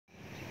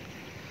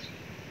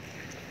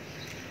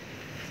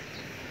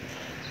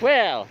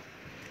Well,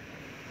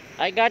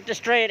 I got the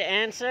straight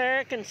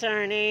answer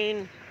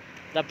concerning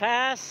the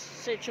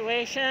past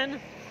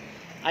situation.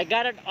 I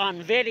got it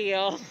on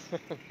video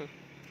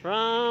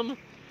from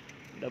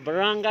the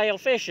barangay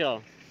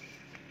official.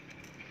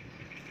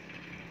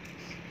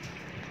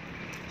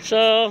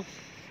 So,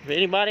 if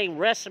anybody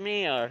arrests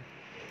me or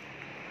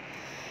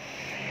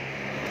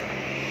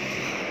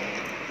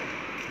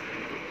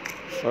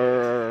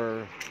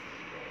for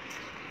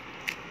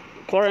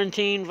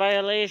quarantine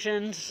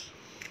violations,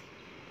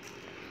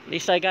 at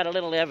least I got a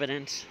little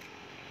evidence.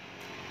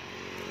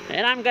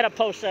 And I'm gonna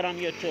post that on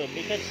YouTube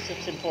because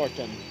it's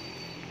important.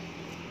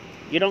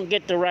 You don't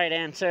get the right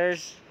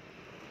answers.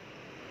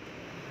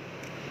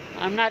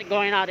 I'm not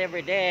going out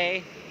every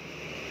day.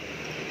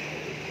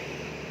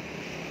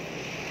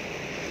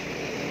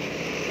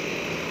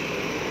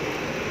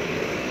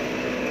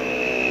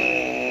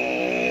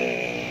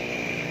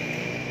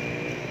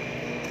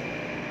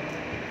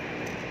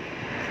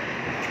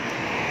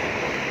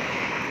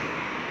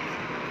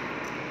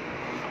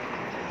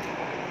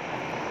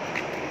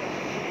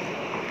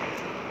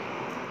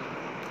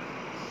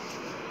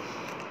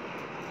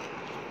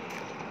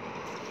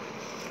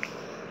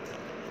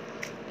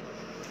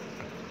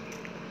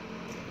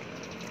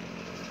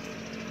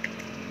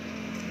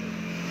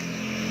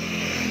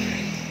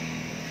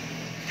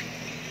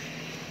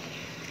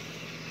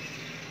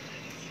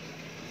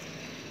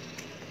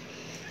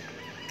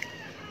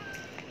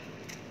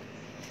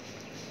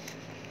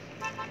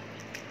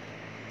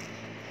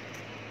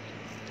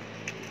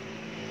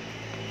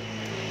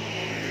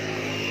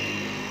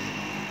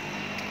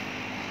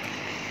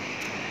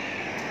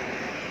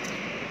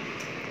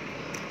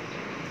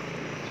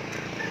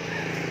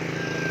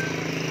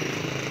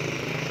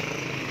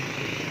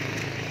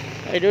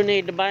 I do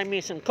need to buy me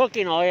some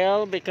cooking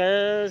oil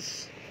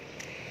because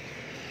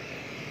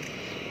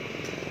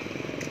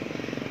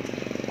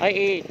I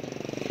eat.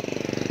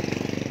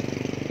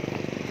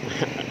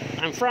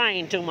 I'm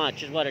frying too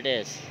much is what it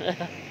is.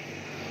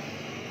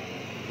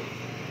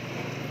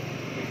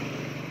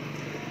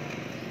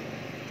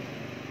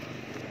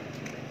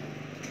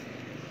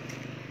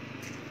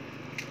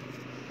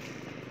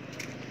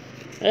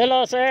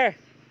 Hello, sir.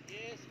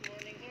 Yes,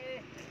 morning,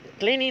 sir.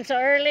 Cleaning so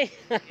early?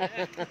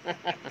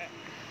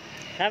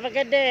 Have a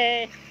good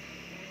day.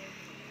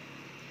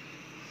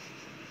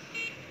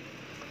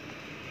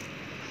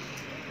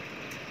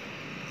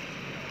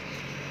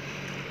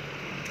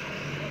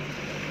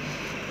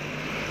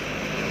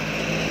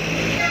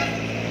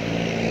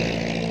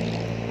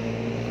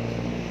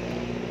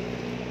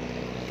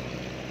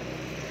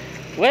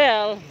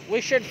 Well, we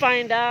should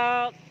find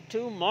out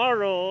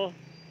tomorrow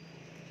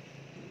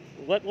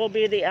what will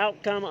be the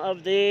outcome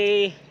of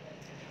the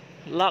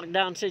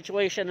lockdown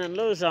situation in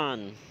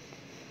Luzon.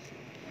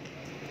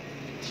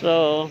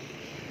 So,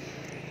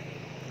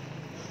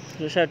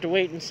 just have to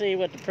wait and see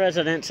what the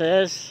president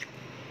says.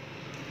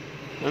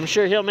 I'm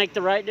sure he'll make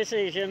the right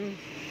decision.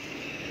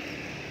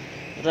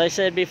 As I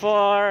said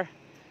before,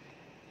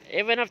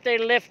 even if they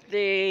lift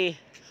the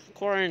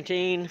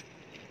quarantine,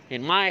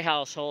 in my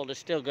household, it's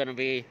still going to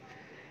be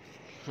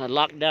a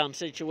lockdown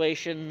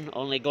situation,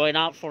 only going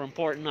out for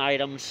important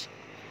items.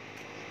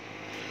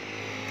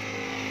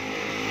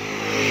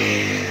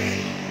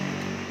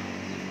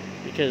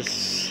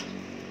 Because,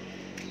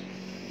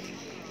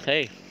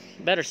 hey,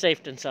 better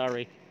safe than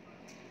sorry.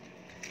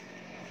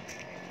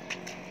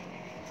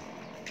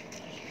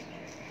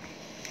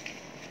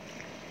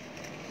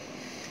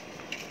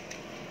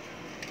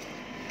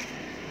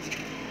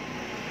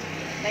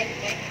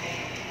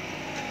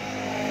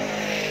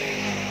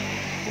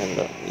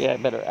 Yeah, I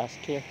better ask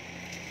here.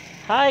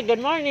 Hi, good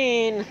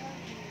morning.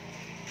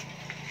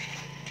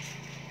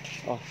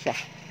 Oh, siya.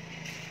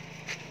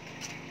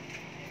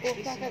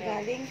 Saan ka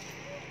galing?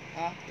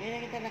 Ha? Yan na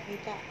kita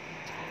nakita.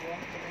 Ayun,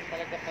 ito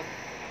talaga pag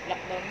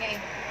lockdown nga eh.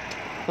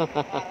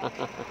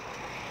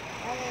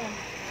 Ano yan?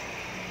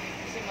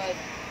 Simod.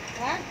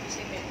 Ha?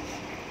 Simod.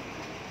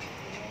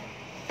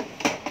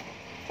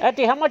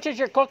 Ate, how much is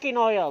your cooking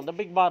oil, the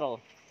big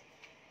bottle?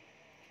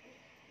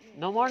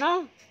 No more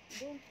now?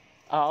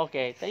 Oh,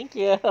 okay. Thank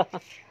you.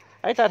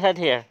 I thought I had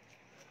here.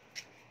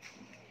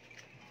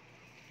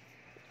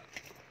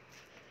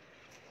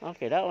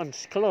 Okay, that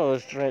one's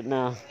closed right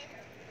now.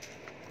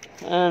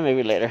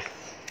 Maybe later.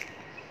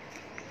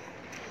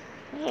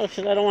 Oh,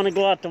 shit, I don't want to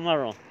go out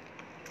tomorrow.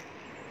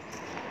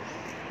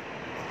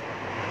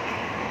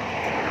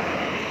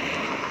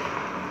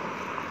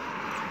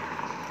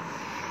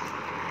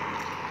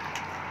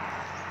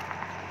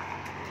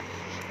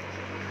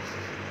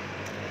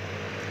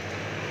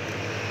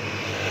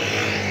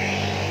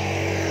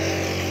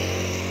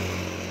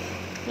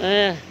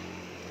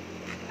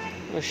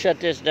 Let's shut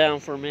this down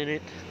for a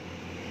minute.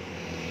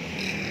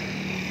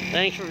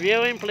 Thanks for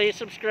viewing. Please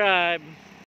subscribe.